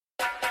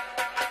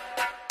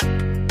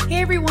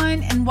Hey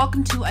everyone, and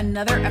welcome to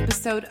another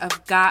episode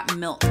of Got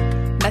Milk.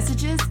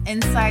 Messages,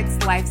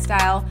 insights,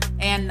 lifestyle,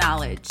 and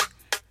knowledge.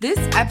 This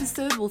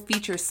episode will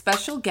feature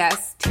special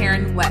guest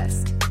Taryn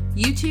West,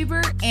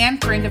 YouTuber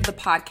and friend of the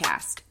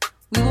podcast.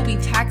 We will be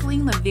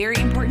tackling the very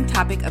important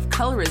topic of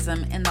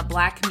colorism in the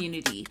Black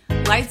community,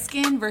 light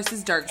skin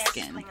versus dark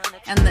skin,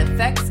 and the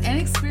effects and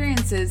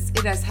experiences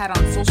it has had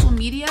on social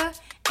media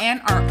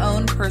and our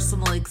own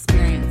personal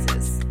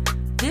experiences.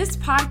 This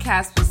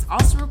podcast was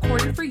also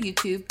recorded for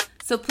YouTube,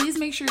 so please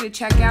make sure to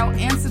check out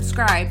and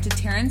subscribe to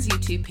Taryn's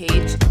YouTube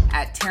page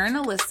at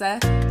Taryn Alyssa,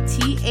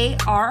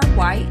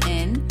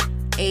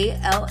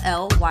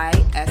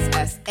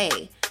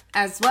 TarynAllYssa,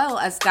 as well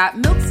as Got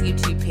Milk's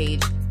YouTube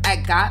page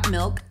at Got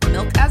Milk,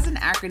 milk as an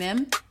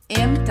acronym,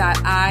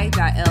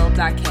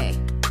 M.I.L.K.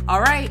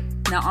 All right,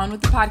 now on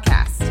with the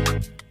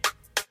podcast.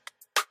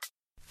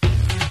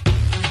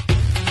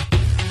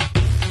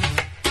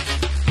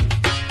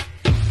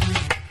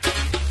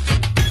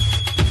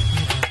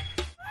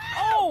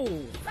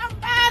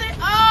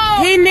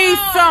 He needs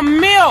some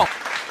milk.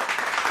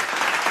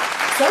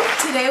 So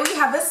today we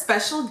have a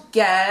special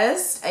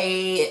guest,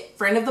 a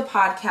friend of the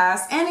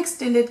podcast and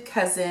extended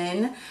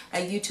cousin, a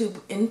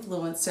YouTube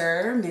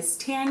influencer, Miss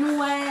Taryn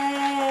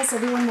West.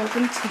 Everyone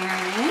welcome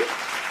Taryn.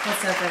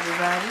 What's up,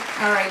 everybody?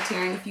 All right,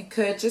 Taryn, if you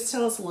could just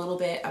tell us a little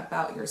bit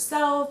about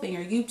yourself and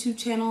your YouTube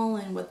channel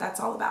and what that's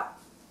all about.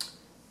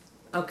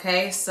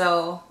 Okay,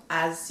 so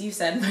as you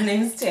said, my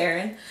name is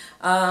Taryn.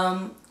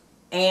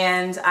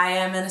 And I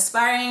am an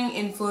aspiring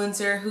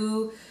influencer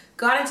who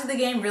got into the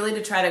game really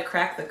to try to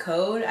crack the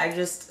code. I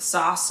just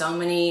saw so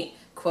many,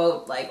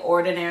 quote, like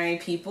ordinary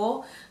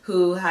people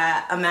who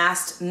had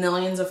amassed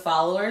millions of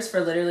followers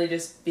for literally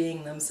just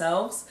being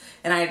themselves.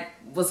 And I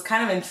was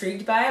kind of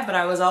intrigued by it, but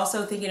I was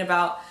also thinking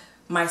about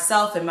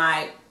myself and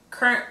my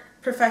current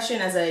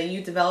profession as a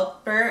youth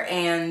developer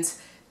and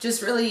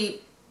just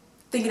really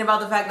thinking about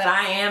the fact that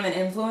I am an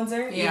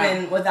influencer,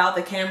 even without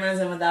the cameras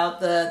and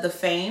without the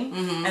fame.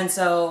 Mm-hmm. And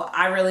so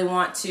I really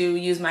want to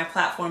use my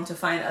platform to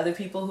find other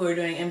people who are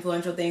doing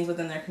influential things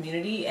within their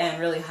community and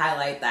really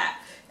highlight that.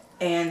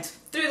 And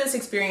through this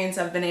experience,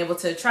 I've been able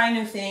to try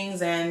new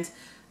things, and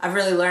I've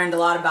really learned a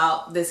lot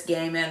about this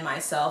game and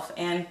myself,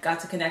 and got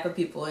to connect with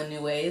people in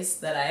new ways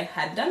that I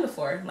hadn't done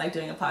before, like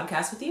doing a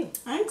podcast with you.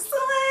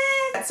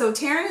 Excellent. So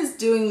Taryn is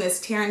doing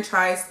this Taryn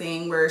Tries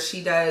thing where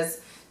she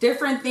does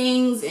different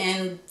things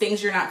and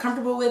things you're not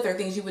comfortable with or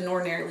things you wouldn't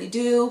ordinarily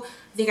do.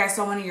 I think I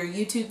saw one of your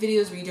YouTube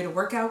videos where you did a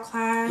workout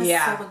class.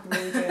 Yeah. That looked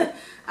really good.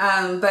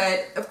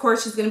 But of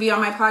course, she's going to be on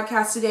my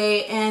podcast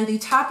today. And the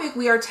topic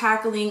we are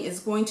tackling is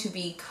going to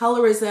be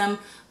colorism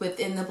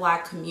within the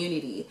Black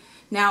community.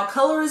 Now,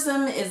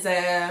 colorism is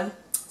a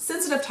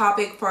sensitive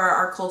topic for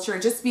our culture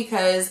just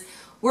because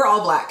we're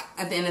all Black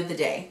at the end of the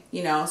day,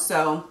 you know,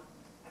 so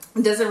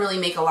it doesn't really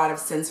make a lot of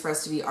sense for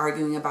us to be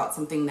arguing about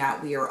something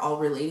that we are all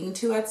relating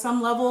to at some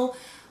level.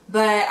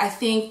 But I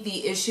think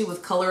the issue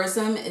with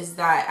colorism is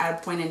that at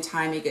a point in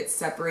time it gets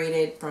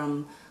separated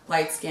from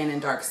light skin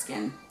and dark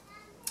skin.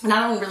 And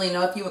I don't really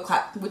know if you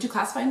would you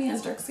classify me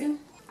as dark skin?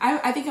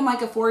 I think I'm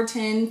like a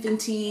 410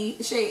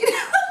 Fenty shade.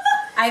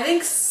 I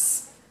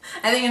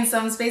think in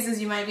some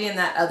spaces you might be, in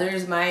that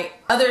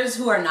others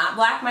who are not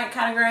Black might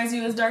categorize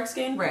you as dark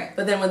skin. Right.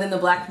 But then within the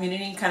Black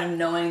community, kind of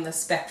knowing the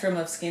spectrum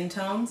of skin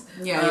tones.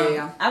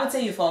 Yeah. I would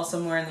say you fall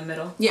somewhere in the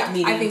middle. Yeah,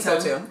 I think tone.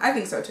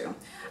 so too.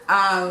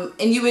 And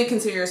you would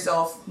consider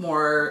yourself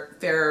more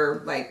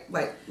fair, like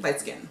light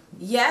skin.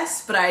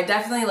 Yes, but I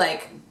definitely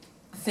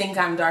think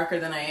I'm darker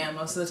than I am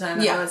most of the time.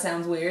 I know it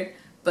sounds weird,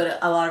 but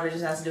a lot of it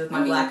just has to do with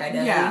my Black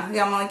identity.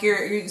 Yeah. I'm like,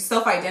 you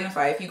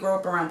self-identify. If you grow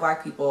up around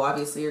Black people,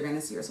 obviously you're going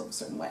to see yourself a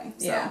certain way.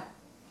 So. Yeah.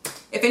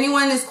 If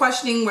anyone is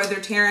questioning whether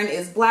Taryn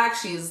is Black,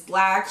 she's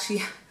Black.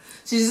 She's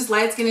just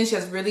light skinned and she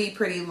has really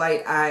pretty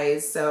light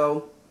eyes.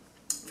 So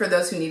for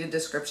those who need a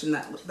description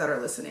that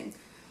are listening.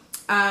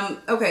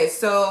 Okay,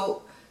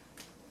 so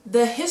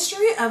the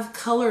history of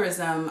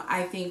colorism,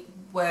 I think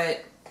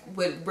where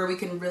we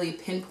can really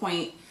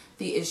pinpoint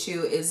the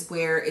issue is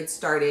where it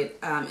started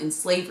in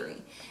slavery.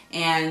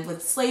 And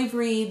with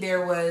slavery,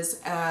 there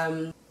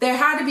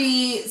had to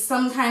be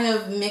some kind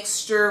of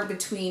mixture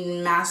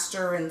between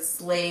master and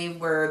slave,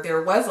 where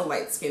there was a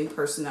light-skinned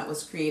person that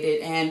was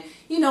created. And,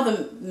 you know,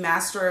 the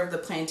master of the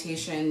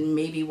plantation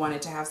maybe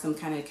wanted to have some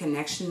kind of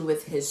connection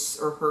with his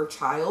or her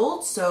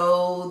child,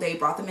 so they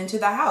brought them into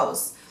the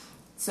house.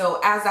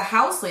 So as a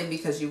house slave,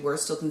 because you were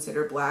still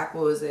considered Black,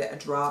 what was it? A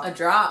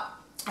drop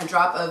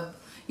of,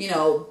 you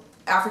know,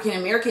 African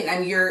American, I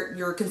mean,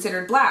 you're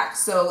considered Black.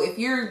 So if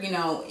you're, you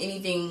know,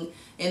 anything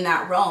in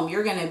that realm,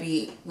 you're going to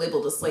be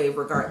labeled a slave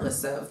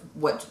regardless of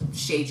what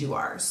shade you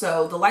are.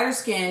 So the lighter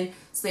skin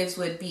slaves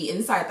would be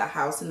inside the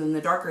house, and then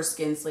the darker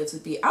skin slaves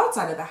would be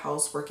outside of the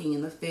house working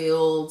in the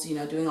fields, you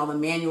know, doing all the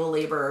manual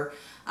labor.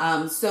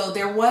 So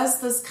there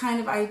was this kind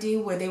of idea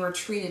where they were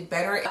treated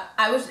better.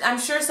 I'm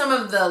sure some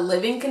of the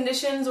living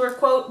conditions were,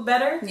 quote,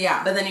 better.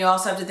 Yeah. But then you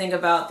also have to think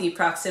about the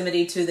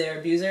proximity to their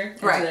abuser,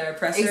 and right, to their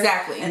oppressor.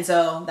 Exactly. And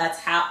so that's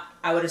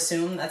I would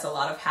assume that's a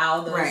lot of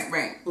how those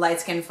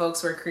light-skinned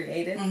folks were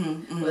created,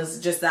 was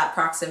just that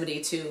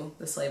proximity to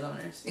the slave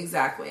owners.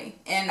 Exactly.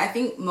 And I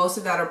think most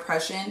of that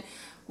oppression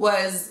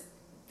was,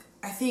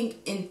 I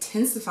think,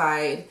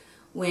 intensified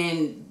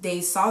when they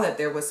saw that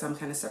there was some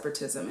kind of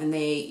separatism, and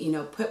they, you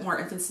know, put more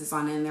emphasis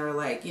on it, and they were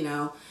like, you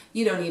know,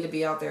 you don't need to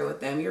be out there with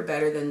them, you're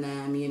better than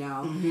them, you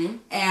know.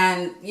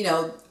 And, you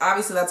know,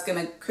 obviously that's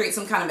going to create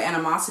some kind of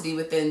animosity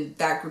within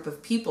that group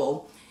of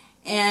people.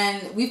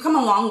 And we've come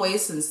a long way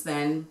since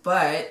then,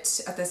 but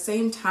at the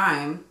same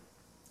time,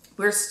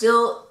 we're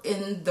still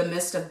in the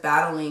midst of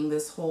battling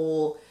this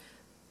whole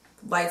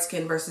light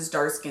skin versus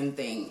dark skin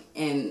thing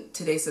in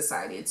today's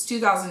society. It's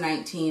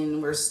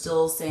 2019. We're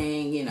still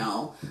saying, you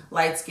know,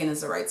 light skin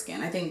is the right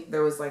skin. I think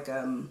there was like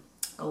a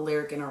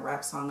lyric in a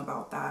rap song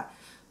about that.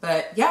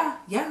 But yeah.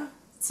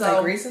 So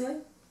like recently?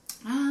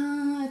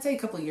 I'd say a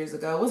couple of years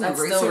ago. It wasn't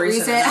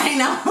recent. I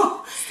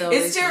know.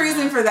 It's still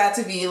recent for that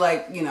to be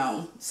like, you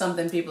know,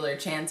 something people are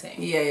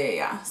chanting.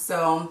 Yeah.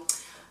 So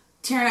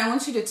Taryn, I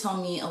want you to tell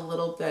me a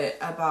little bit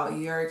about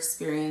your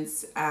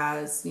experience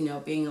as, you know,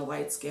 being a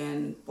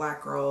light-skinned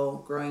black girl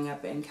growing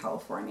up in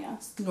California,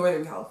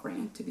 Northern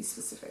California, to be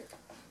specific.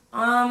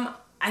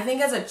 I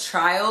think as a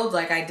child,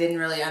 like, I didn't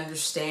really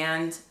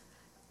understand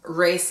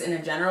race in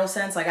a general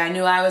sense. Like, I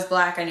knew I was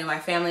black. I knew my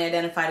family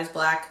identified as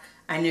black.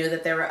 I knew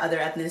that there were other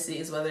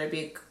ethnicities, whether it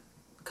be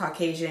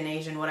Caucasian,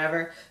 Asian,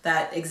 whatever,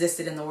 that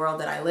existed in the world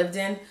that I lived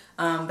in.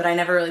 But I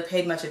never really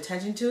paid much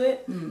attention to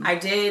it. I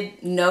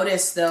did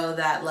notice, though,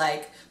 that,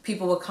 like,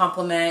 people would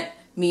compliment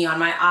me on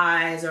my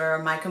eyes or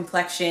my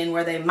complexion,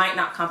 where they might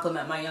not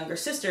compliment my younger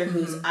sister,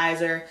 whose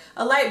eyes are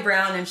a light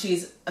brown and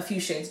she's a few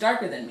shades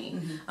darker than me.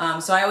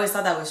 So I always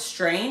thought that was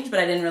strange, but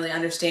I didn't really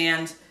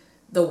understand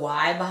the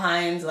why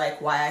behind,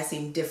 like, why I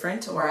seemed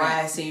different or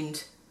why I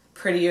seemed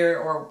prettier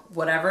or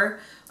whatever.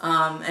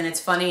 And it's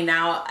funny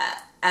now,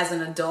 as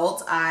an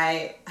adult,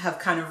 I have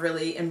kind of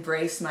really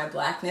embraced my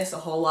blackness a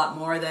whole lot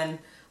more than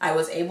I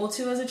was able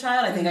to as a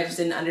child. I think I just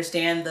didn't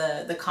understand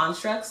the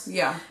constructs.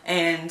 Yeah.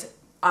 And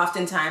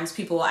oftentimes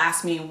people will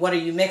ask me, what are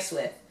you mixed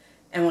with?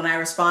 And when I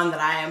respond that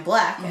I am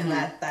black and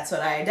that's what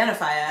I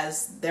identify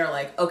as, they're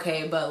like,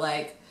 okay, but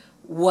like,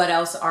 what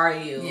else are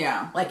you?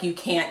 Yeah. Like, you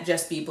can't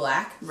just be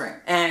black. Right.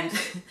 And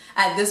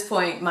at this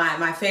point,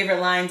 my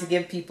favorite line to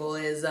give people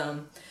is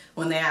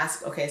when they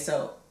ask,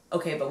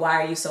 okay, but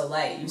why are you so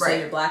light? You say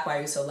you're black, why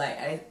are you so light?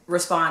 I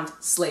respond,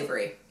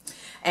 slavery.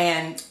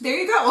 And there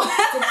you go.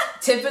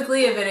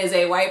 Typically, if it is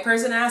a white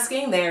person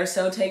asking, they are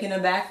so taken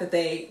aback that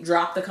they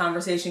drop the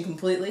conversation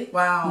completely.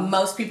 Wow.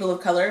 Most people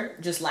of color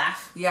just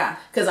laugh. Yeah.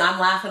 Because I'm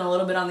laughing a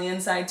little bit on the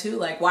inside too.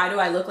 Like, why do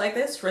I look like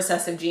this?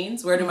 Recessive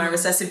genes. Where do my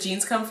recessive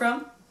genes come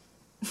from?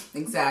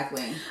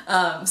 Exactly.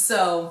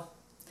 So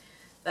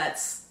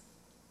that's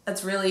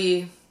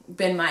really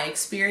been my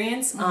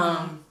experience.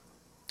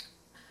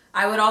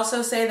 I would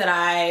also say that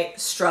I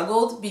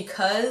struggled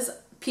because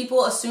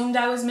people assumed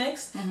I was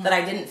mixed, that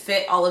I didn't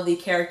fit all of the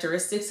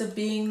characteristics of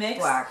being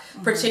mixed. Black.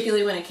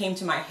 Particularly when it came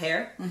to my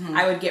hair.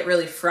 I would get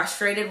really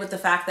frustrated with the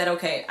fact that,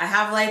 okay, I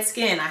have light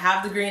skin, I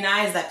have the green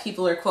eyes that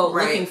people are, quote,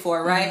 looking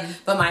for, right?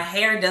 But my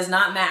hair does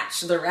not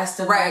match the rest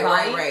of my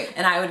body. Right.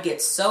 And I would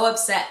get so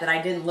upset that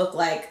I didn't look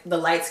like the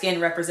light skin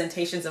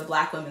representations of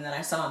black women that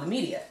I saw in the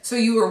media. So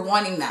you were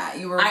wanting that.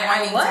 You were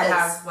wanting to was.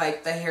 have,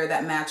 like, the hair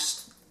that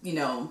matched, you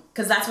know.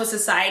 Because that's what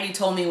society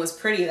told me was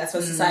pretty. That's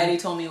what society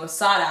told me was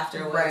sought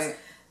after. Was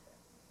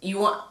we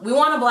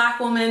want a black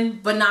woman,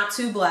 but not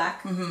too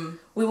black.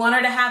 We want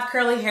her to have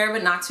curly hair,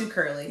 but not too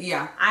curly.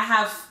 Yeah. I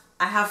have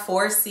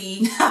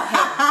 4C hair,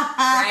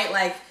 right?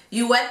 Like,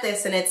 you wet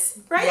this and it's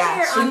right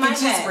here on my head.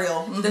 Shrinkage is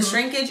real. The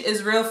shrinkage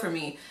is real for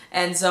me.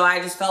 And so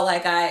I just felt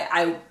like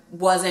I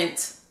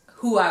wasn't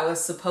who I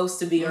was supposed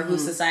to be or who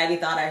society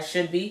thought I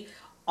should be,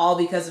 all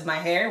because of my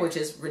hair, which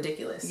is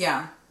ridiculous.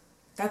 Yeah.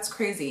 That's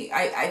crazy.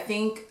 I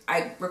think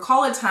I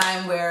recall a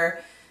time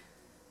where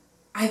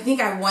I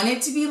think I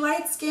wanted to be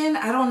light skinned.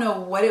 I don't know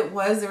what it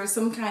was. There was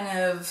some kind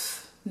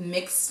of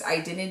mixed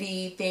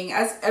identity thing,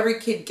 as every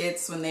kid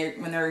gets when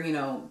they're you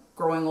know,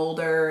 growing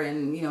older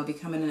and, you know,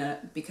 becoming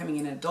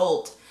an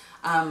adult.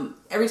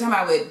 Every time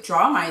I would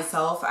draw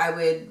myself, I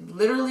would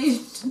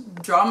literally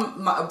draw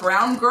a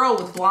brown girl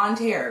with blonde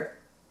hair.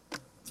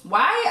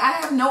 Why?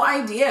 I have no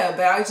idea,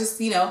 but I just,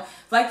 you know,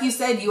 like you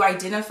said, you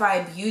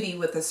identify beauty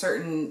with a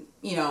certain,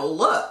 you know,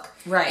 look.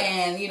 Right.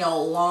 And, you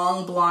know,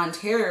 long blonde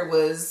hair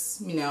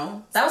was, you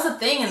know. That was a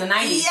thing in the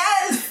 90s.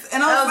 Yes!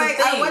 And I was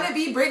like, I want to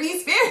be Britney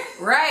Spears.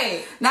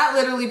 Right. Not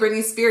literally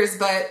Britney Spears,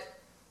 but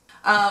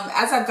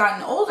as I've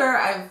gotten older,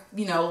 I've,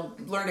 you know,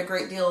 learned a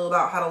great deal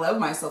about how to love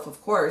myself,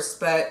 of course,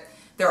 but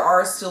there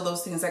are still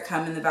those things that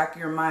come in the back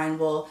of your mind.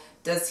 Well,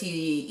 does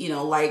he, you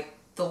know, like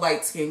the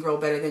light-skinned girl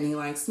better than he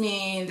likes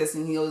me?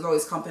 Doesn't he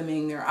always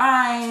complimenting their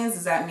eyes?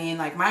 Does that mean,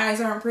 like, my eyes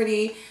aren't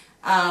pretty?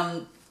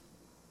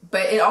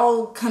 But it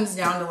all comes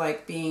down to,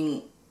 like,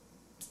 being,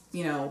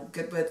 you know,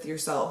 good with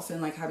yourself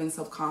and, like, having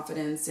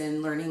self-confidence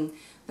and learning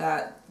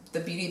that the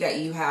beauty that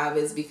you have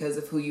is because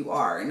of who you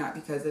are and not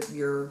because of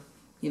your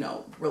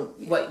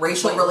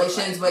racial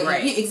relations, but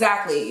right.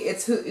 exactly,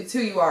 it's who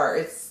you are.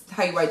 It's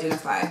how you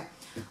identify.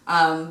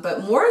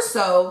 But more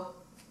so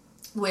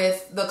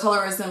with the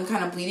colorism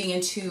kind of bleeding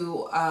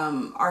into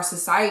our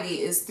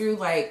society is through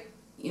like,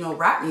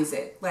 rap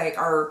music, like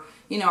our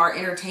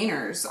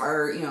entertainers,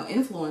 our,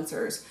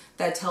 influencers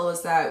that tell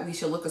us that we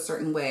should look a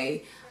certain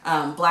way.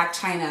 Black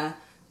China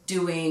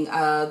doing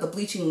the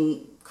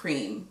bleaching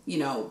cream,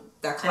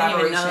 that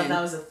collaboration. I didn't even know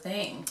that was a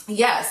thing.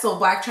 Yeah, so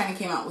Black China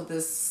came out with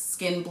this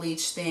skin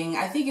bleach thing.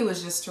 I think it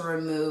was just to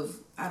remove,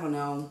 I don't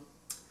know,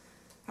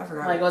 I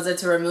forgot. Like, was it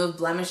to remove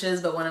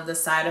blemishes, but one of the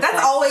side effects?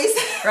 That's always...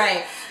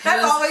 Right.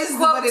 That's always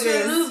what it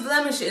is. To remove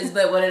blemishes,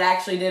 but what it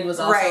actually did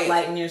was also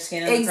lighten your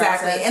skin.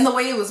 Exactly. And the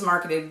way it was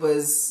marketed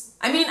was...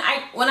 I mean,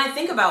 when I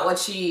think about what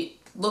she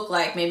looked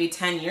like maybe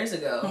 10 years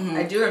ago,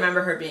 I do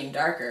remember her being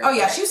darker. Oh,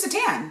 yeah. She used to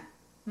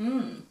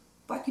tan.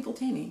 Black people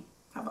tanning.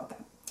 How about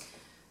that?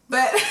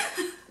 But...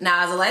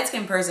 Now, as a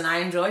light-skinned person, I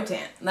enjoy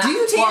tan. Do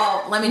you tan?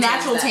 Well, let me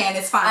natural tan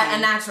is fine. A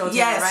natural tan,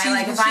 yes, right?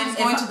 Like if I'm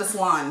going to the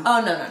salon.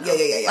 Oh, no.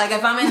 Yeah. Like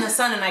if I'm in the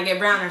sun and I get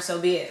browner,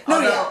 so be it.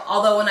 No,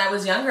 although when I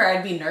was younger,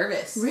 I'd be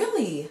nervous.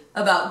 Really?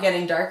 About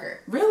getting darker.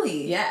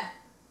 Really? Yeah.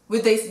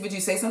 Would you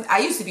say something? I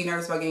used to be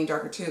nervous about getting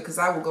darker too, because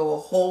I will go a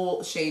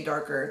whole shade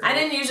darker. I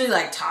didn't usually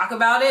talk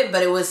about it,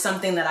 but it was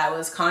something that I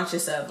was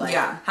conscious of. Like,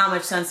 how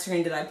much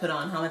sunscreen did I put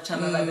on? How much time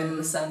have I been in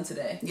the sun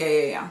today?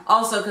 Yeah.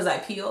 Also, because I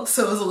peel,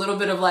 so it was a little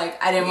bit of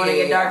I didn't want to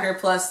get darker.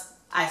 Plus,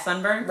 I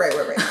sunburn.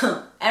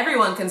 Right.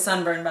 Everyone can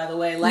sunburn, by the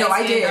way. Light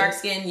skin, dark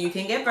skin, you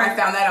can get burned. I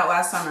found that out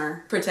last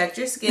summer. Protect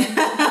your skin.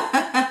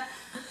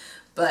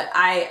 But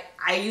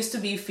I used to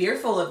be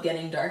fearful of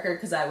getting darker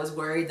because I was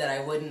worried that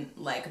I wouldn't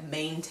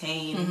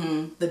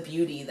maintain the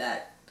beauty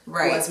that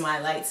was my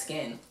light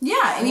skin.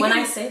 Yeah, and when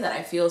I say that,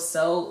 I feel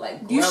so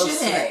gross. You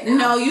shouldn't. Right now.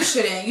 No, you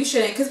shouldn't. You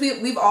shouldn't, because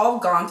we've all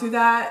gone through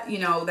that.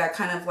 That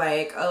kind of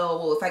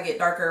if I get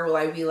darker, will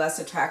I be less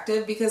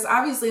attractive? Because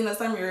obviously in the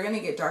summer you're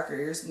gonna get darker.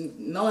 Your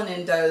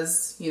melanin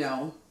does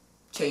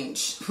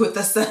change with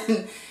the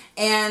sun.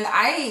 And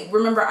I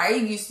remember I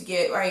used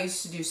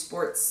to do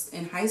sports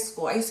in high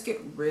school. I used to get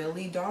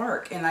really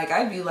dark, and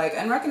I'd be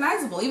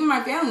unrecognizable. Even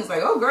my family's like,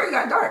 "Oh, girl, you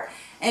got dark,"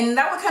 and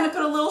that would kind of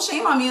put a little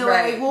shame on me.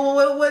 Right. Well,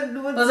 what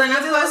was I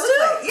not supposed to?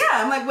 Like?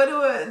 Yeah, I'm like, what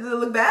does it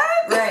look bad?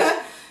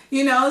 Right.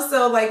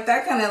 So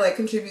that kind of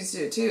contributes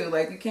to it too.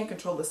 You can't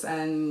control the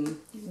sun.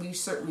 We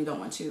certainly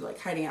don't want you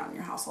hiding out in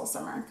your house all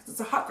summer because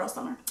it's a hot girl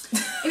summer.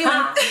 Anyway.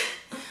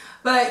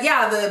 But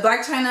yeah, the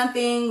Blac Chyna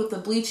thing with the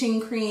bleaching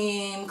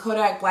cream,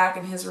 Kodak Black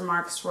and his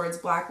remarks towards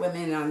black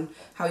women on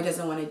how he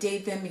doesn't want to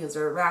date them because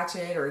they're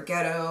ratchet or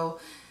ghetto.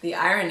 The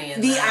irony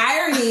in that. The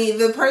irony.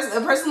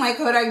 A person like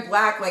Kodak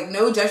Black,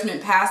 no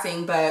judgment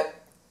passing, but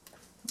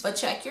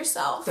check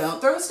yourself. Don't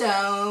throw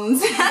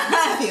stones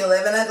if you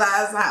live in a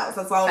glass house.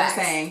 That's all we're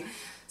saying.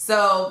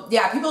 So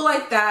yeah, people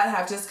like that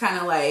have just kind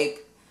of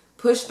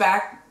pushed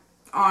back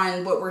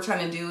on what we're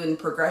trying to do in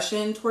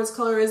progression towards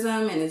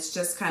colorism, and it's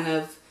just kind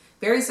of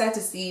very sad to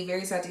see,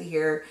 very sad to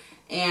hear,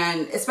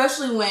 and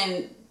especially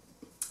when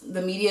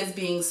the media is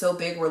being so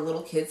big where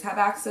little kids have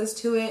access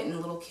to it, and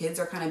little kids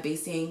are kind of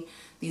basing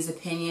these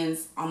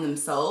opinions on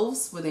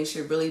themselves when they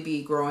should really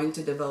be growing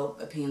to develop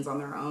opinions on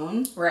their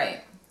own. Right.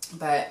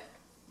 But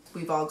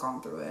we've all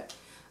gone through it.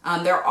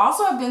 There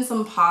also have been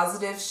some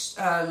positive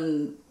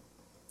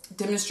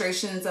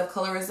demonstrations of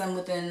colorism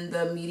within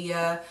the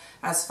media,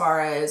 as far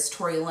as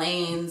Tory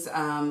Lanez,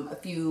 a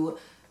few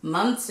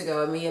months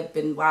ago, it may have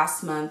been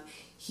last month,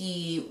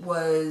 he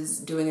was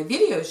doing a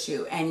video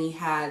shoot and he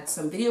had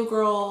some video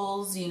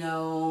girls,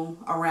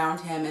 around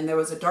him, and there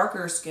was a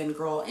darker skinned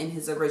girl in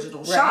his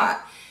original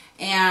shot.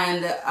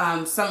 And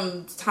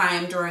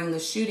sometime during the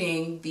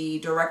shooting, the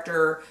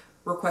director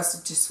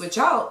requested to switch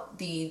out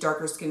the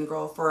darker skinned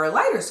girl for a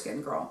lighter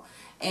skinned girl.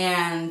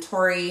 And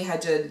Tory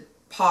had to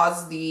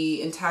pause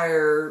the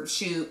entire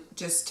shoot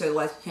just to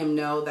let him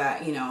know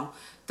that,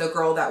 the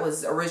girl that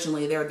was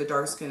originally there, the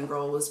dark skinned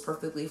girl, was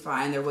perfectly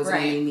fine. There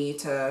wasn't any need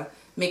to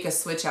make a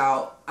switch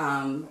out.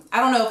 I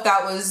don't know if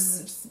that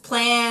was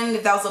planned,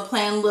 if that was a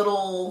planned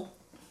little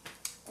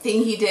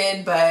thing he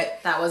did, but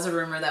that was a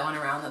rumor that went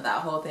around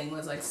that whole thing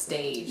was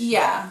staged.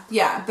 Yeah.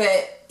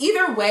 But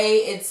either way,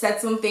 it said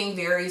something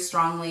very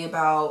strongly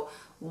about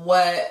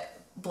what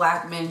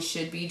black men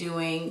should be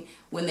doing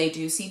when they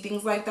do see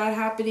things like that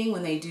happening,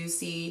 when they do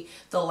see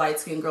the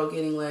light-skinned girl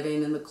getting let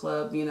in the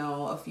club,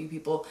 a few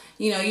people,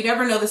 you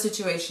never know the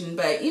situation,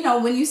 but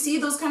when you see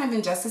those kind of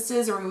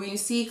injustices or when you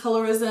see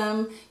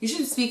colorism, you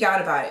should speak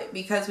out about it,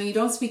 because when you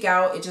don't speak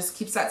out, it just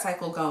keeps that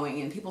cycle going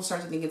and people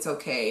start to think it's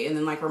okay, and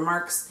then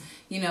remarks,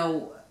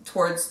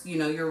 towards,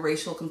 your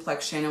racial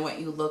complexion and what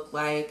you look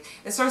like,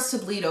 it starts to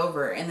bleed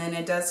over, and then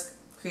it does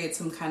create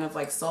some kind of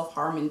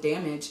self-harm and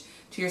damage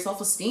to your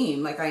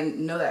self-esteem. I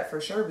know that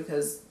for sure,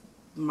 because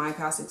my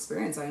past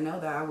experience, I know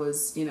that I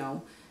was,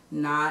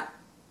 not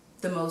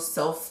the most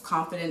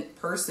self-confident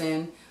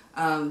person,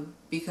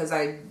 because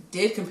I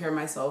did compare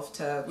myself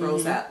to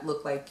girls that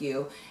look like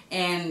you.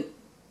 And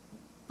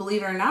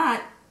believe it or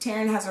not,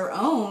 Taryn has her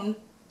own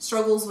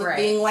struggles with Right.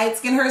 being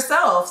light-skinned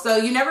herself. So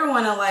you never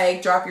want to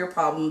like drop your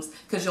problems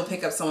because you'll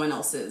pick up someone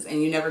else's,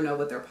 and you never know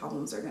what their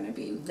problems are going to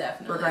be.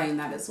 Definitely. Regarding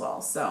that as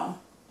well. So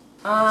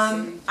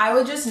I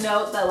would just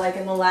note that like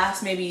in the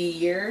last maybe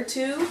year or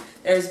two,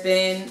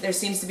 there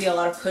seems to be a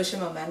lot of push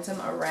and momentum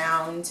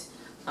around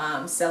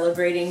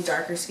celebrating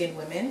darker skinned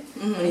women.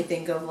 When you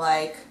think of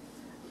like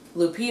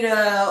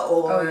Lupita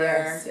or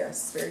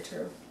yes, very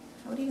true.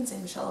 I would even say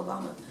Michelle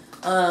Obama.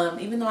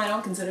 Even though I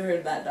don't consider her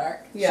that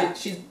dark. Yeah.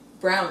 She's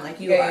brown like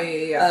you are.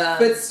 Yeah.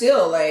 But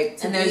still, like,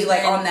 to and be there's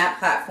like been- on that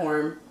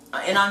platform.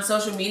 And on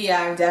social media,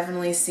 I've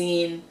definitely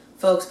seen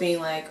folks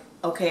being like,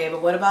 okay,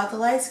 but what about the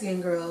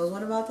light-skinned girls?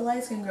 What about the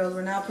light-skinned girls?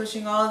 We're now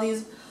pushing all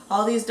these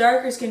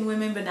darker-skinned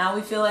women, but now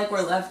we feel like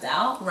we're left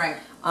out. Right.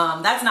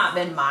 That's not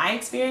been my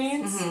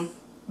experience,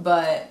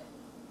 but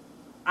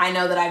I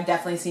know that I've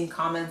definitely seen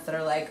comments that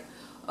are like,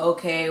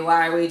 okay,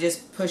 why are we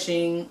just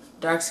pushing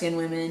dark-skinned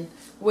women?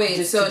 Wait,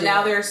 just so to do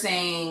now it? they're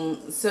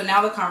saying, so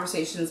now the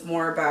conversation's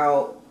more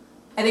about,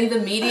 I think the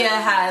media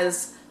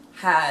has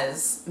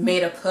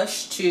made a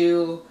push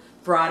to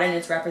broaden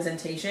its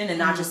representation, and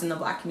not just in the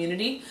Black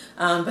community,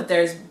 but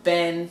there's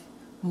been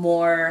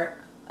more,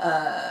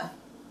 I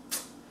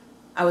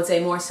would say,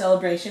 more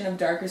celebration of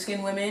darker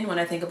skinned women when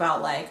I think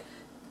about like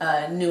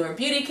newer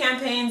beauty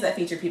campaigns that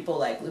feature people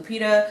like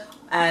Lupita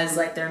as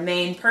like their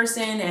main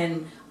person,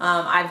 and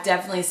I've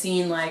definitely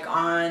seen like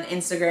on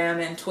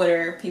Instagram and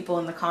Twitter people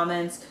in the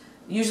comments,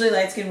 usually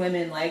light-skinned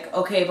women, like,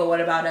 okay, but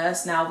what about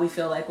us? Now we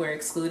feel like we're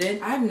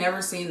excluded. I've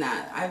never seen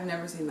that.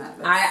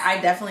 I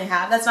definitely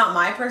have. That's not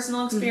my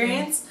personal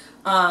experience,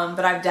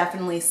 but I've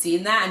definitely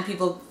seen that, and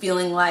people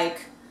feeling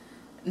like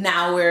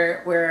now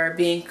we're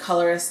being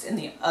colorist in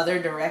the other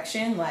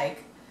direction,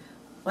 like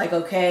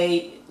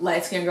okay,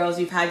 light-skinned girls,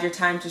 you've had your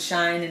time to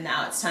shine, and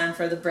now it's time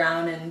for the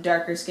brown and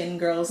darker skinned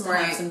girls to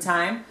have some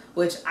time,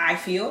 which I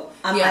feel.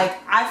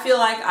 I feel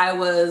like I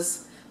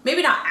was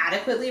maybe not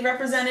adequately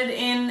represented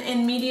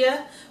in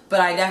media, but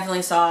I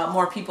definitely saw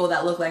more people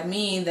that look like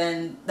me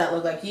than that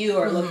look like you,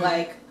 or look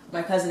like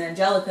my cousin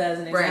Angelica as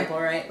an example,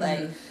 right?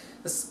 Like,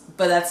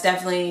 but that's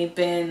definitely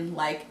been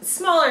like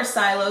smaller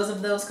silos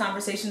of those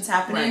conversations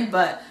happening,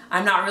 but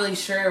I'm not really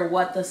sure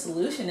what the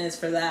solution is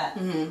for that.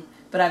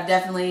 But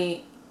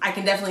I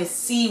can definitely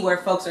see where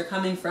folks are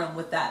coming from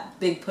with that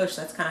big push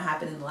that's kind of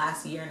happened in the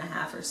last year and a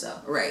half or so.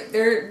 Right.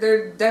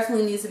 There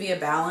definitely needs to be a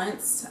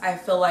balance. I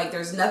feel like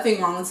there's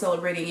nothing wrong with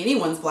celebrating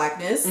anyone's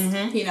blackness.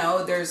 You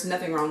know, there's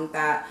nothing wrong with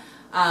that.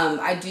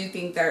 I do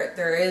think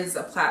there is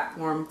a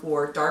platform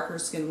for darker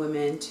skinned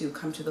women to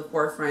come to the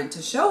forefront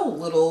to show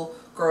little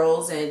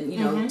girls and, you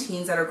know,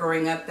 teens that are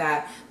growing up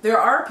that there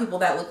are people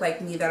that look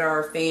like me that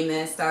are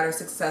famous, that are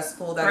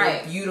successful, that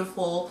are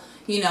beautiful,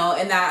 you know,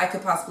 and that I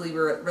could possibly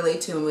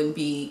relate to and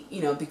be,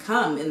 you know,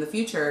 become in the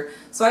future.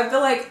 So I feel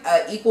like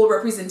equal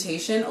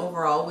representation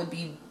overall would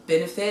be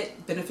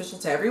beneficial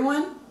to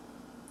everyone.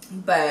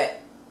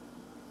 But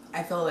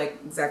I feel like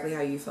exactly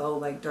how you feel,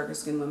 like darker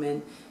skinned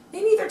women,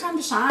 they need their time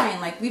to shine.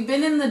 Like, we've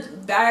been in the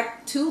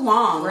back too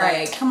long.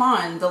 Right. Like, come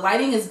on, the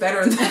lighting is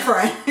better in the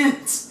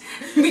front.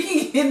 We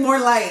can get more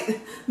light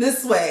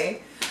this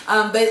way.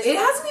 But it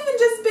hasn't even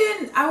just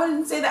been, I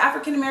wouldn't say the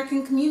African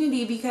American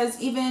community, because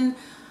even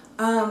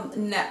I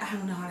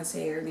don't know how to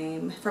say her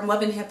name, from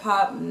Love and Hip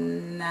Hop,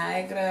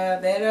 Negra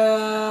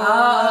Vera.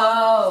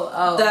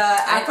 Oh. The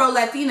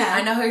Afro-Latina.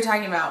 I know who you're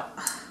talking about.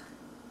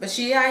 But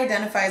she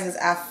identifies as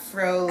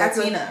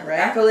Afro-Latina, right?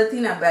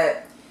 Afro-Latina,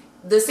 but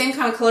the same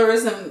kind of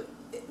colorism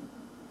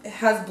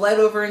has bled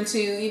over into,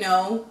 you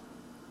know,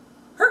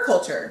 her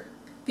culture.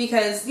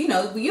 Because, you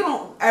know, you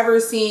don't ever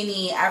see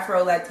any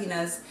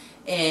Afro-Latinas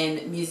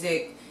in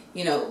music,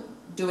 you know,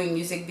 doing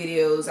music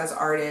videos as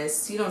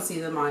artists. You don't see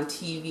them on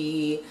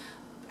TV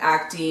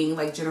acting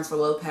like Jennifer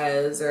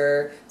Lopez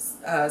or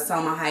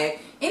Salma Hayek,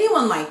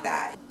 anyone like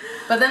that.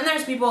 But then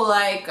there's people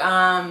like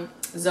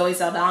Zoe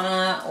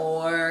Saldana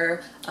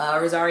or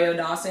Rosario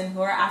Dawson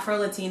who are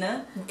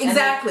Afro-Latina.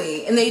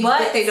 Exactly. And they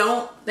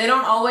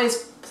don't always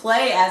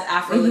play as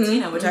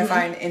Afro-Latina, which I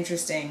find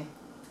interesting.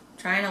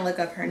 Trying to look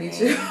up her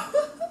name.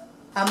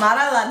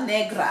 Amara La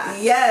Negra.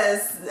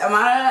 Yes,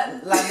 Amara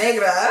La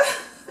Negra.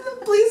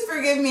 Please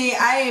forgive me.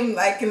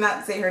 I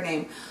cannot say her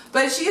name.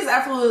 But she is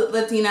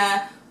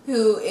Afro-Latina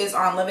who is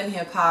on Love and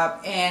Hip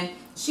Hop, and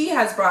she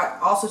has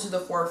brought also to the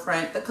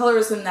forefront the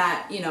colorism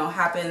that, you know,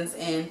 happens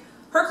in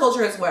her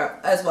culture as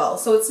well.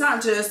 So it's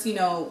not just, you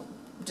know,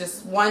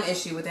 just one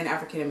issue within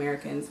African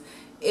Americans.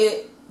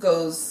 It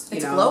goes,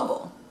 It's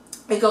global.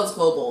 It goes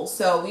global.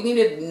 So we need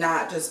to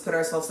not just put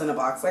ourselves in a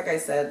box. Like I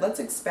said,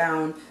 let's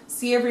expound,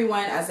 see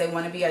everyone as they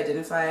want to be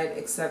identified,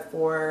 except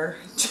for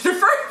Jennifer.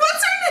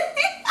 What's her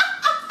name?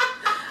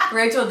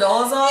 Rachel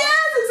Dolezal?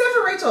 Yes, except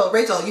for Rachel.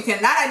 Rachel, you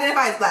cannot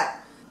identify as black.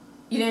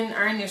 You didn't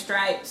earn your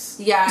stripes.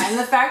 Yeah, and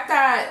the fact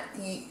that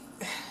we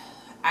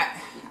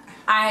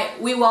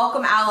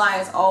welcome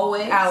allies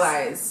always.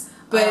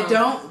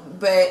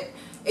 But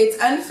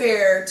it's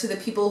unfair to the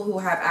people who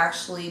have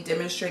actually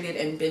demonstrated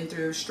and been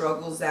through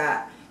struggles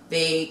that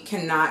they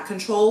cannot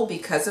control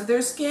because of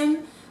their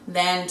skin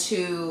than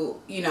to,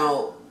 you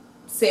know,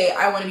 say,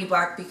 I want to be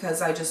black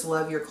because I just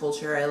love your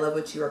culture. I love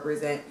what you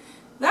represent.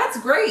 That's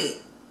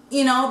great.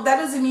 You know, that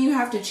doesn't mean you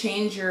have to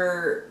change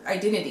your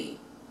identity.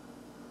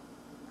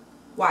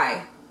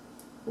 Why?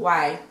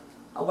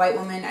 A white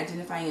woman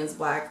identifying as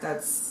black,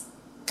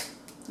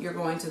 you're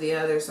going to the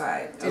other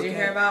side. Did you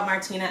hear about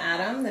Martina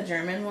Adam, the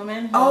German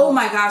woman? Oh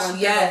my gosh,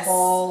 yes. The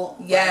whole,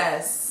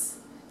 yes.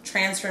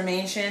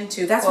 Transformation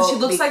to, that's quote, what she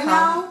looks like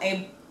now?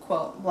 A,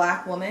 quote,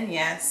 black woman,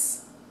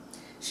 yes.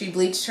 She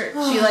bleached her,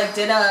 she like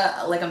did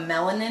a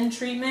melanin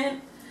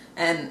treatment.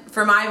 And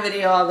for my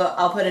video,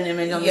 I'll put an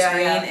image on the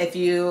screen. Yeah. If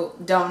you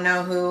don't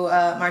know who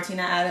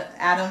Martina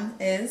Adam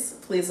is,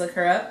 please look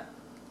her up.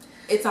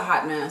 It's a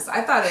hot mess.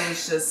 I thought it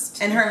was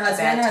just. And her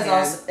husband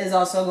is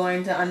also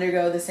going to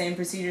undergo the same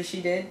procedure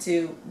she did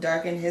to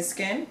darken his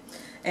skin.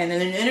 And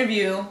in an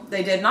interview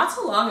they did not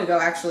so long ago,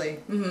 actually,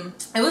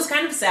 it was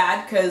kind of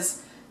sad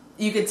because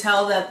you could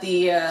tell that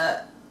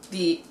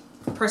the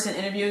person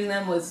interviewing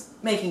them was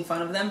making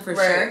fun of them for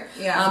sure.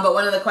 Yeah. But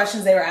one of the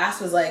questions they were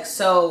asked was like,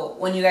 so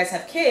when you guys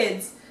have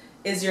kids,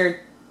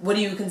 what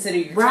do you consider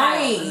your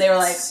child? And they were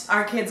like,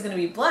 our kid's gonna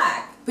be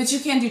black. But you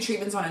can't do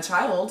treatments on a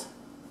child.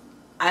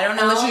 I don't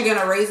know. Unless you're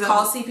gonna raise them.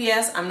 Call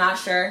CPS. I'm not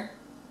sure.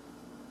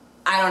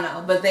 I don't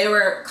know. But they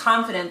were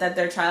confident that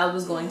their child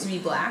was going to be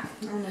black.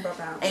 I don't know about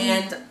that.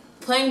 And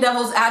playing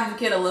devil's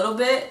advocate a little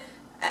bit,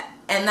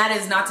 and that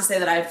is not to say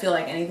that I feel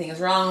like anything is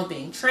wrong with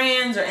being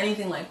trans or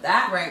anything like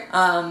that.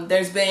 Right.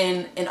 There's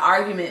been an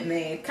argument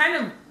made,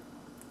 kind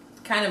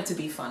of to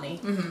be funny,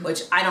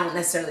 which I don't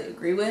necessarily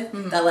agree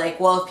with. That like,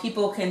 well, if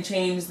people can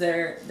change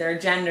their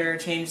gender,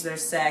 change their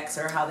sex,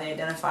 or how they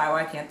identify,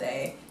 why can't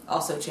they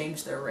also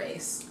change their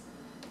race?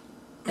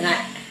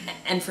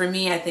 And for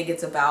me, I think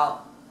it's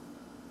about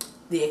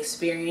the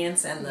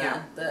experience and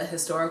the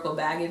historical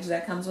baggage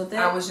that comes with it.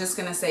 I was just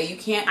gonna say, you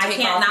can't take I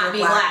can't off not your be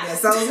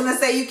blackness. black. I was gonna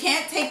say, you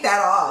can't take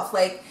that off.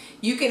 Like,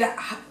 you can,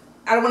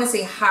 I don't want to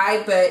say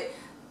hide, but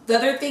the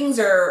other things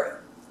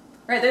are...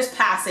 Right, there's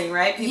passing,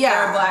 right? People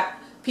are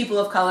black, people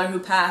of color who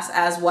pass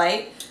as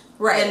white.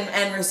 Right.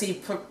 And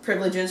receive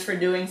privileges for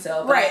doing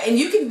so. Right, and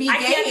you can be gay. I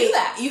can't do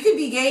that. You can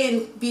be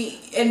gay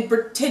and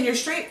pretend you're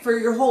straight for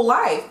your whole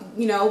life,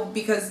 you know,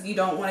 because you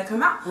don't want to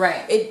come out.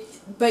 Right.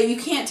 But I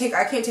can't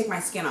take my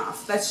skin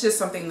off. That's just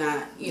something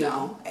that, you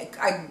know,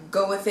 I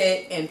go with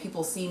it and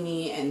people see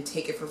me and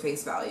take it for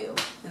face value.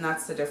 And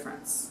that's the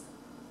difference.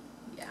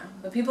 Yeah,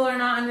 but people are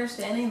not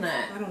understanding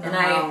that. I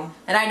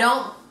don't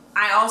know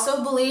I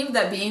also believe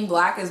that being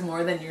black is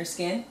more than your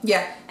skin.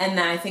 Yeah. And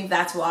I think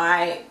that's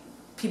why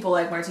people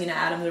like Martina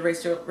Adams and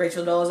Rachel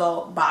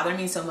Dolezal bother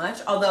me so much.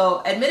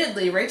 Although,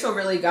 admittedly, Rachel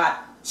really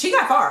got... She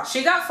got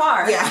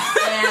far. Yeah.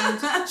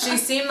 And she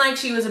seemed like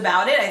she was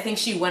about it. I think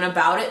she went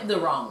about it the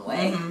wrong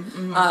way.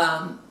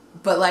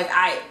 But like,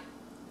 I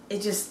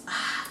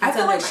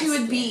feel like she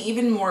would be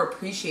even more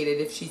appreciated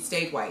if she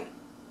stayed white.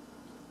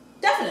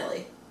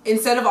 Definitely.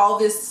 Instead of all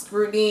this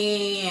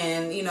scrutiny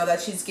and, you know,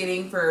 that she's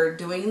getting for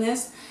doing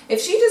this,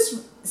 if she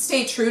just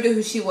stayed true to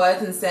who she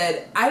was and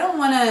said, I don't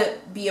want to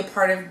be a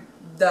part of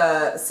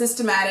the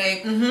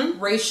systematic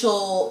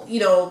racial, you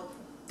know,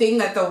 thing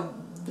that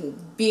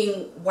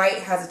being white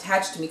has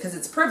attached to me, because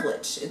it's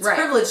privilege. It's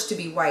privilege to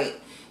be white.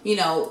 You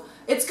know,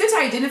 it's good to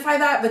identify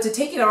that, but to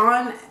take it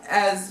on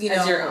as, you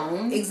know, your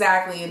own.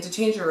 Exactly, and to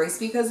change your race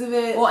because of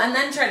it. Well, and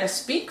then try to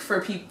speak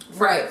for people,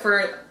 right,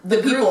 for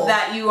the group people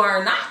that you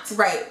are not.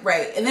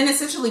 Right. And then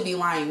essentially be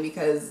lying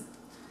because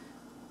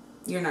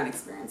you're not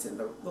experiencing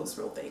those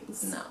real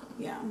things. No.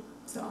 Yeah.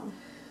 So,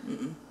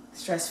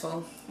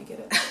 stressful. I get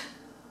it.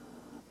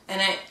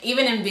 And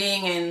even in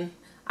being in,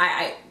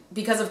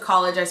 because of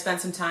college, I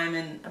spent some time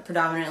in a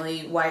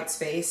predominantly white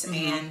space,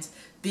 and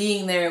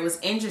being there, it was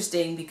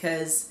interesting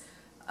because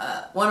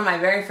one of my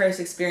very first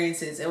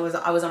experiences, I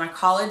was on a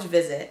college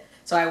visit.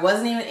 So I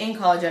wasn't even in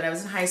college yet, I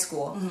was in high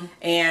school,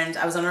 and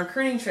I was on a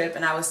recruiting trip,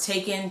 and I was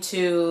taken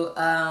to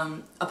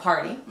a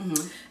party,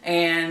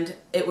 and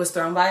it was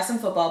thrown by some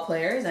football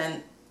players,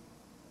 and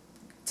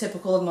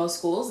typical of most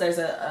schools, there's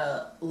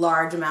a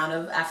large amount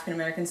of African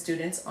American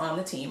students on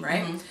the team,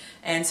 right?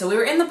 And so we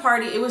were in the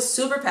party, it was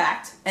super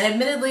packed, and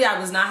admittedly I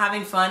was not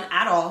having fun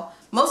at all,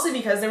 mostly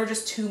because there were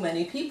just too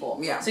many people.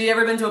 Yeah. So you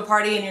ever been to a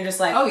party and you're just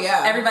like, oh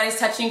yeah, everybody's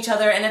touching each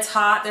other and it's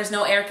hot, there's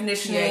no air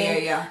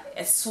conditioning, yeah.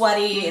 It's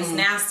sweaty, it's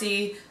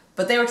nasty,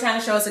 but they were trying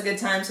to show us a good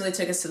time, so they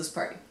took us to this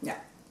party. Yeah.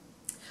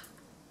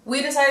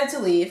 We decided to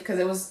leave because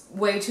it was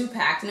way too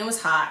packed and it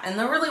was hot and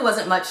there really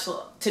wasn't much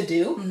to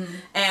do.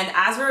 And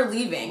as we were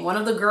leaving, one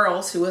of the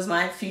girls, who was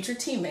my future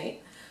teammate,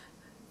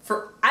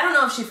 I don't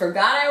know if she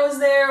forgot I was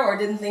there or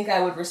didn't think I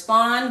would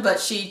respond, but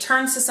she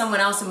turns to someone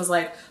else and was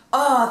like,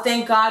 oh,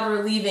 thank God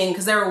we're leaving,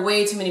 because there were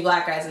way too many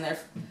black guys in there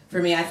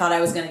for me. I thought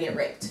I was going to get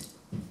raped.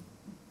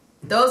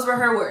 Those were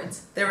her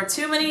words. There were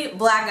too many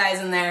black guys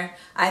in there.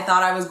 I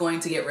thought I was going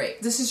to get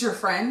raped. This is your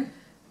friend?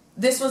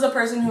 This was a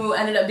person who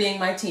ended up being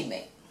my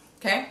teammate.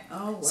 Okay?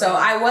 Oh, wow. So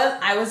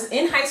I was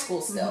in high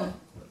school still,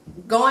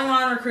 going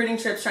on recruiting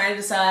trips, trying to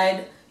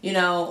decide, you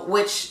know,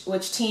 which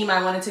team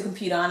I wanted to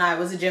compete on. I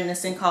was a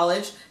gymnast in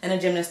college and a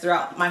gymnast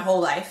throughout my whole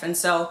life. And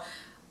so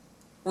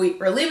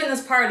we're leaving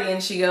this party,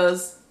 and she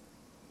goes,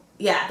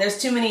 yeah,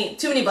 there's too many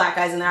black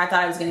guys in there. I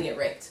thought I was going to get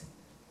raped.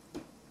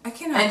 I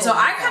cannot. And so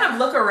I kind of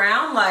look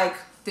around like,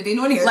 did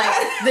anyone hear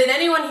that? Did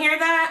anyone hear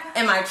that?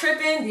 Am I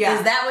tripping? Yeah.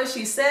 Is that what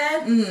she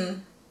said? Mm-hmm.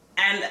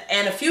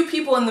 And a few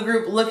people in the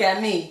group look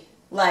at me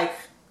like,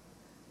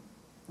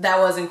 that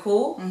wasn't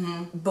cool,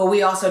 but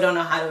we also don't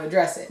know how to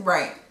address it.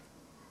 Right.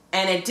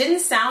 And it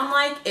didn't sound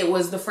like it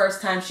was the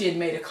first time she had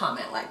made a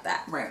comment like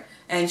that. Right.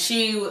 And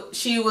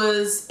she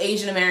was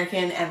Asian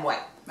American and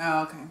white.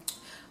 Oh, okay.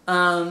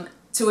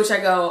 To which I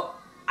go,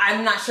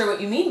 I'm not sure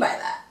what you mean by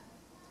that.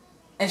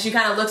 And she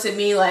kind of looks at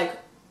me like,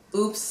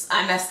 oops,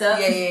 I messed up.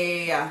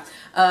 Yeah.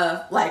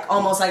 Like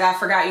almost like I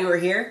forgot you were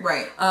here.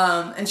 Right.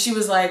 And she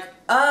was like,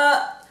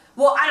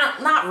 well,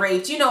 not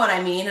raped, you know what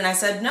I mean? And I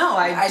said, no,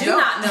 I do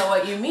not know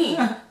what you mean.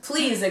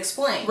 Please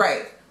explain.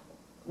 Right.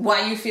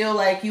 Why you feel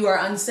like you are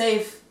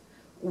unsafe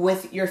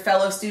with your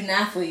fellow student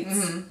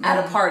athletes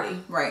at a party.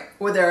 Right.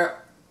 Where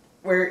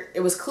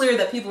it was clear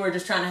that people were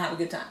just trying to have a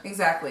good time.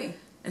 Exactly.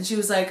 And she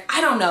was like,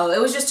 I don't know.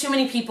 It was just too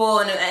many people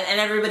and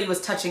everybody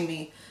was touching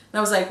me. And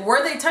I was like,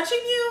 were they touching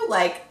you?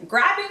 Like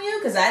grabbing you?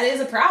 Because that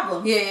is a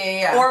problem.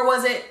 Yeah. Or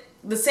was it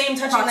the same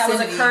touching Proximity.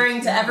 that was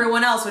occurring to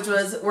everyone else, which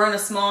was we're in a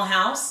small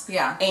house.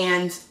 Yeah.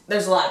 And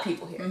there's a lot of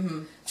people here.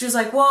 She was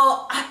like,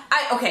 well,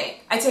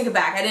 I take it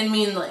back. I didn't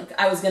mean like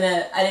I wasn't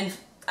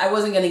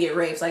gonna get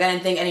raped. Like I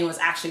didn't think anyone was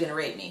actually gonna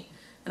rape me.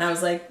 And I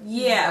was like,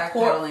 yeah,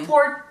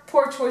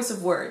 poor choice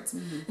of words.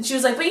 And she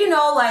was like, but you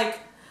know, like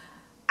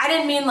I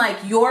didn't mean like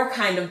your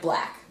kind of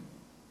black.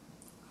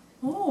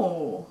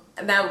 Oh.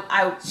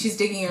 Now she's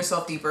digging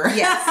herself deeper.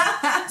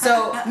 Yes.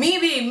 So me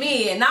being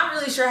me and not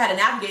really sure how to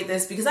navigate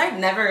this because I've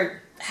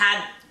never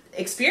had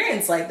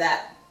experience like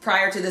that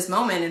prior to this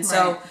moment. And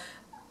so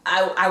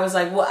I was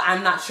like, well,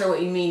 I'm not sure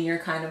what you mean you're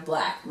kind of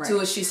black. Right. To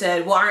which she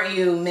said, well, aren't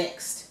you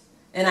mixed?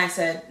 And I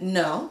said,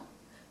 no.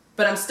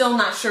 But I'm still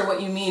not sure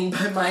what you mean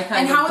by my kind of black.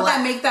 And how would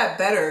that make that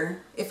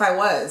better if I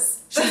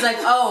was? She's like,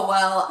 oh,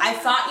 well, I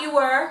thought you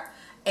were.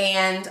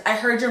 And I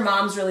heard your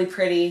mom's really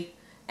pretty.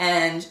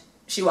 And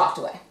she walked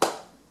away.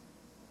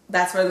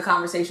 That's where the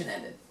conversation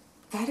ended.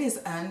 That is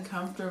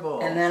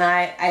uncomfortable. And then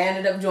I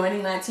ended up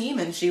joining that team,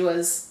 and she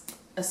was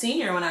a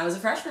senior when I was a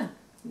freshman.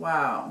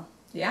 Wow.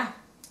 Yeah.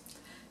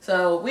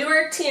 So we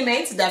were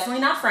teammates,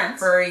 definitely not friends.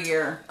 For a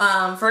year.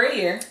 For a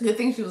year. Good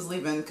thing she was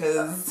leaving,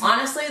 because...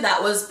 Honestly,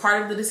 that was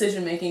part of the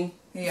decision-making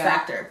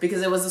factor.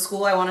 Because it was a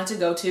school I wanted to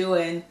go to,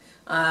 and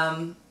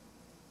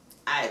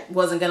I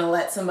wasn't going to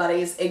let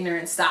somebody's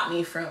ignorance stop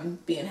me from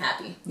being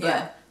happy.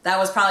 But that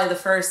was probably the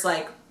first,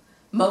 like,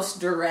 most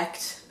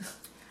direct...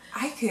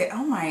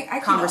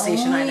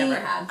 conversation I never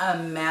had.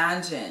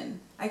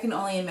 I can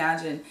only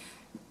imagine.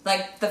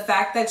 Like, the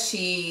fact that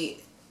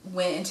she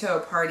went into a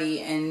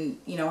party and,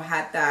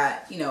 had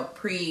that,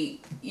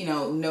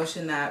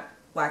 notion that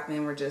black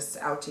men were just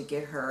out to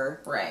get her.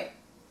 Right.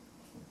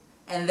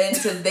 And then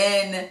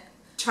to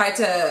try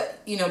to,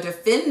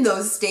 defend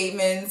those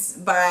statements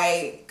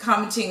by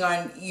commenting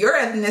on your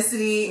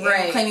ethnicity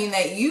and claiming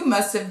that you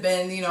must have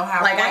been,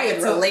 half like white. I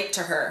could relate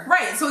to her.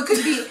 Right. So it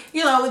could be,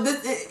 you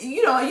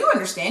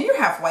understand you're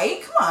half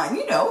white. Come on,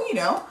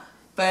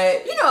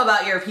 But you know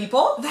about your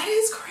people. That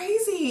is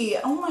crazy.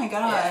 Oh my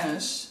gosh. Yeah.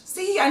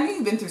 See, I knew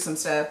you've been through some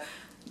stuff.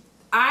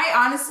 I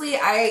honestly,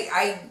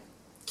 I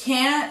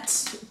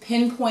can't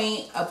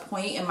pinpoint a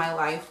point in my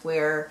life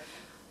where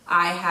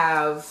I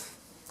have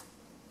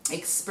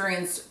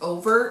experienced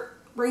overt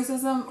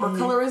racism or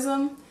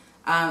colorism.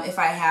 If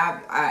I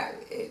have,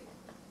 it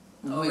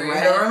went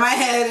right over my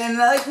head, and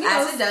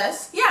as it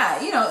does. Yeah,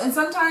 and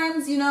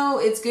sometimes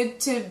it's good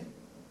to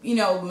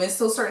miss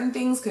those certain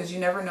things because you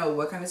never know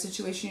what kind of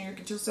situation you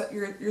get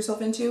yourself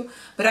into.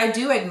 But I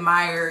do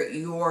admire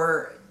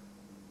your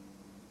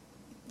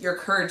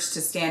courage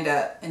to stand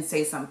up and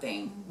say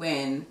something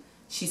when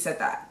she said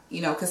that.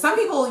 Because some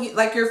people,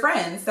 like your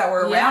friends that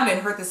were around and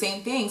heard the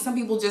same thing, some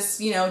people just,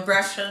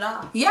 brush it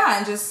off. Yeah,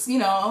 and just,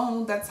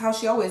 that's how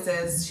she always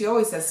is. She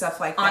always says stuff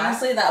like that.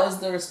 Honestly, that was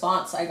the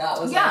response I got.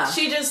 Was like,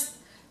 she just,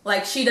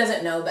 she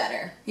doesn't know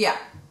better. Yeah.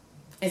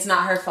 It's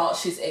not her fault.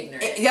 She's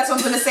ignorant. That's what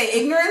I'm going to say.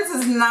 Ignorance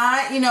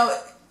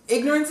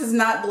is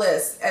not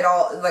bliss at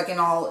all, like in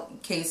all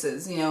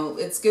cases.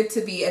 It's good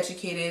to be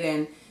educated,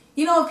 and,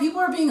 if people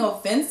are being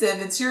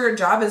offensive, it's your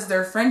job as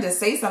their friend to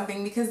say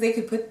something because they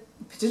could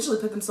potentially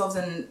put themselves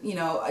in,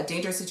 a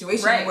dangerous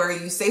situation where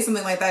you say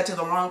something like that to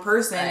the wrong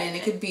person and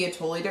it could be a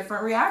totally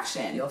different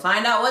reaction. You'll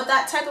find out what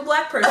that type of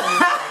black person is.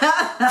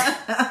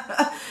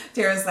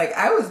 Tara's like,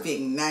 I was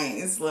being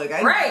nice. Look,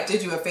 I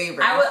did you a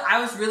favor. I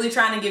was really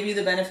trying to give you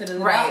the benefit of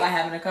the doubt by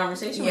having a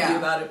conversation with you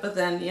about it. But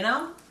then, it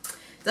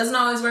doesn't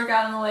always work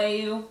out in the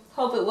way you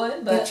hope it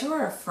would. But you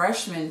were a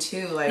freshman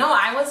too. No,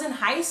 I was in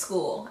high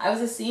school. I was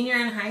a senior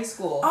in high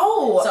school.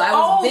 Oh. So I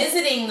was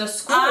visiting the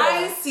school.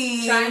 I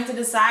see. Trying to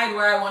decide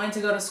where I wanted to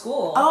go to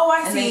school. Oh,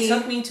 I see. And they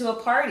took me to a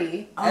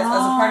party as a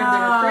part of the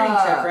recruiting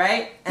trip,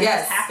 right? And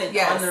this happened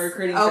on the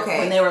recruiting trip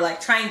when they were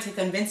trying to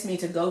convince me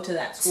to go to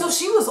that school. So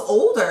she was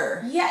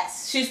older.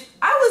 Yes.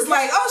 I was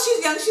like, oh,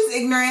 she's young, she's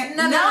ignorant.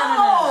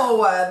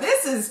 No.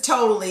 This is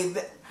totally...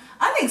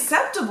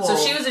 unacceptable. So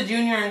she was a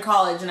junior in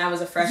college, and I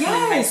was a freshman in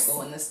high school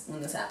when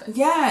this happened.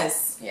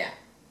 Yes. Yeah.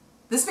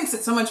 This makes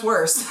it so much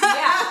worse. Yeah.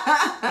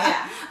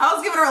 Yeah. I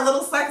was giving her a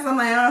little slack because I'm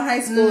like, oh,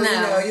 high school,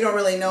 you don't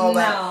really know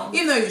about,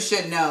 even though you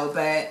should know,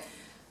 but,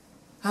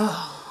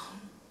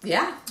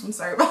 yeah. I'm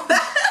sorry about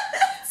that.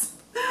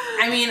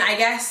 I mean, I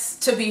guess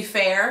to be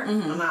fair,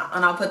 and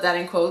I'll put that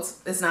in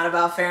quotes, it's not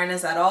about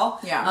fairness at all.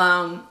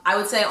 Yeah. I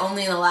would say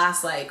only in the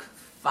last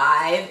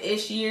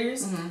 5-ish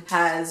years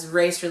has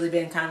race really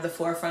been kind of the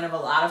forefront of a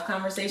lot of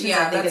conversations.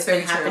 Yeah, I think it's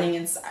been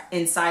happening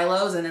in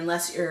silos, and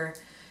unless you're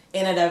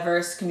in a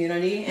diverse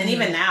community, and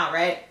even now,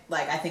 right?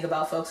 I think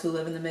about folks who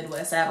live in the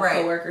Midwest. I have a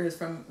coworker who's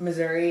from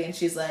Missouri, and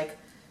she's like,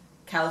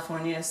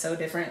 California is so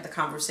different. The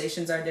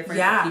conversations are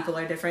different. The people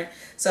are different.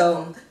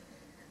 So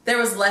there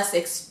was less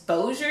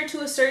exposure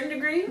to a certain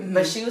degree,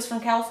 but she was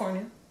from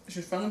California. She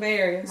was from the Bay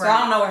Area. So I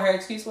don't know what her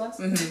excuse was,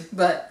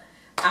 but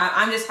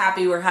I'm just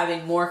happy we're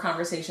having more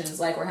conversations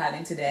like we're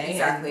having today.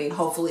 Exactly. And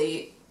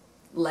hopefully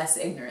less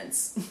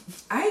ignorance.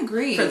 I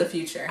agree. For the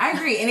future. I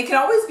agree. And it can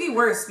always be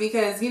worse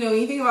because, when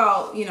you think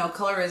about,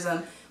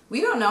 colorism,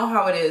 we don't know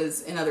how it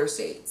is in other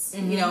states.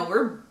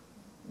 We're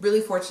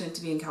really fortunate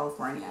to be in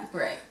California.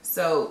 Right.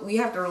 So we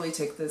have to really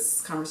take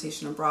this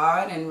conversation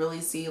abroad and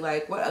really see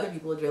what other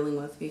people are dealing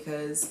with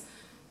because,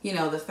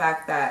 the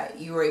fact that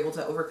you were able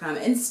to overcome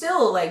and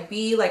still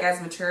be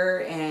as mature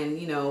and,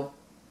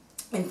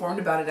 informed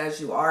about it as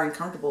you are and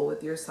comfortable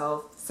with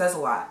yourself says a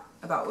lot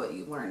about what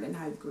you learned and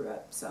how you grew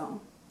up. So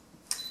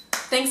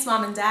thanks,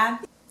 Mom and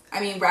Dad.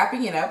 I mean,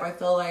 wrapping it up, I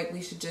feel like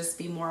we should just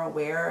be more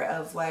aware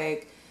of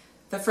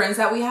the friends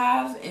that we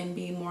have and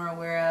be more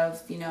aware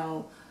of,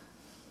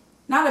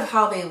 not of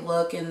how they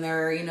look and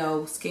their,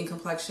 skin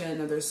complexion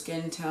or their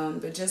skin tone,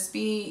 but just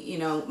be,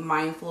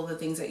 mindful of the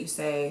things that you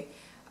say,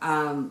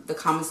 the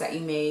comments that you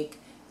make,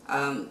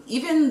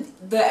 even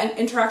the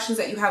interactions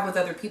that you have with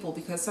other people,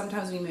 because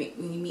sometimes when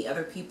you meet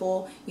other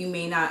people, you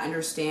may not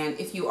understand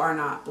if you are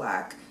not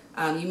Black.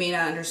 You may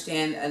not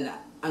understand an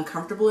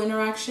uncomfortable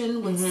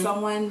interaction with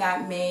someone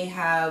that may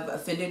have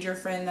offended your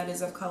friend that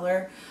is of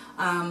color.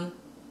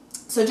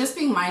 So just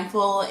being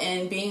mindful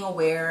and being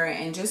aware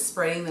and just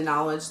spreading the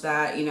knowledge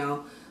that,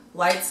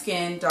 light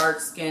skin,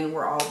 dark skin,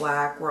 we're all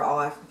Black, we're all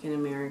African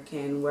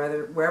American,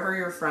 wherever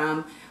you're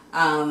from.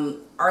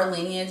 Our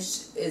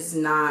lineage is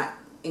not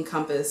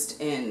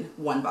encompassed in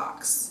one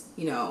box.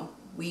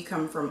 We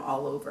come from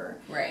all over.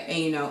 Right.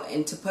 And,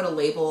 and to put a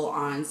label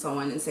on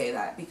someone and say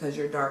that because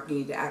you're dark, you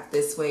need to act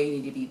this way, you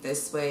need to be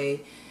this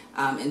way,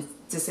 and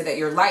to say that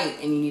you're light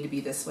and you need to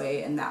be this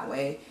way and that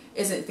way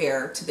isn't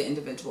fair to the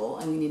individual,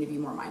 and we need to be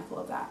more mindful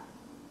of that.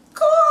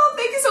 Cool.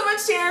 Thank you so much,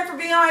 Taryn, for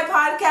being on my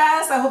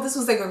podcast. I hope this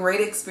was a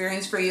great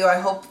experience for you. I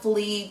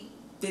hopefully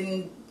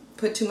didn't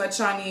put too much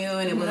on you,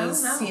 and it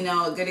was,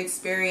 a good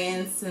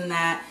experience, and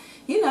that,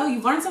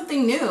 you've learned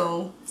something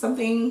new,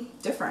 something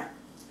different.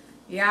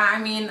 Yeah, I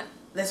mean,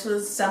 this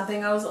was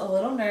something I was a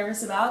little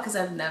nervous about because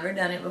I've never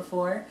done it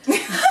before.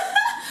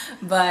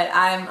 But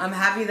I'm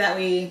happy that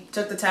we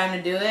took the time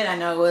to do it. I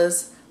know it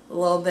was a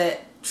little bit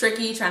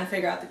tricky trying to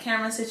figure out the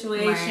camera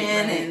situation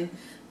and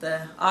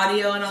the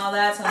audio and all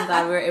that, so I'm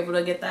glad we were able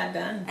to get that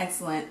done.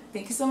 Excellent.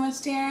 Thank you so much,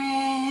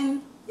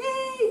 Taryn.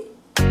 Yay!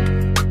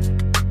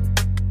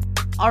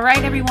 All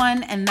right,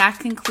 everyone, and that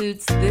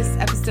concludes this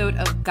episode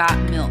of Got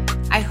Milk.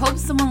 I hope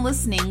someone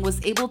listening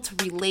was able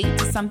to relate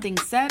to something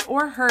said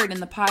or heard in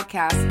the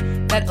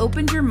podcast that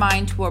opened your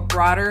mind to a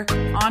broader,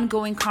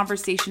 ongoing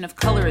conversation of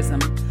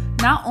colorism,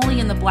 not only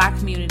in the Black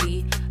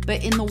community,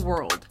 but in the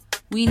world.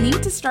 We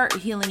need to start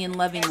healing and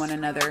loving one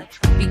another,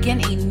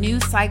 begin a new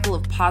cycle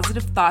of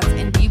positive thoughts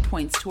and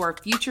viewpoints to our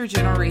future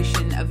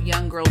generation of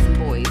young girls and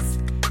boys.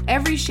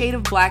 Every shade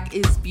of Black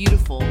is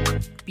beautiful.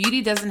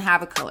 Beauty doesn't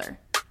have a color.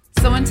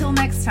 So until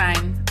next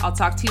time, I'll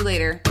talk to you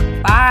later.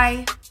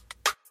 Bye!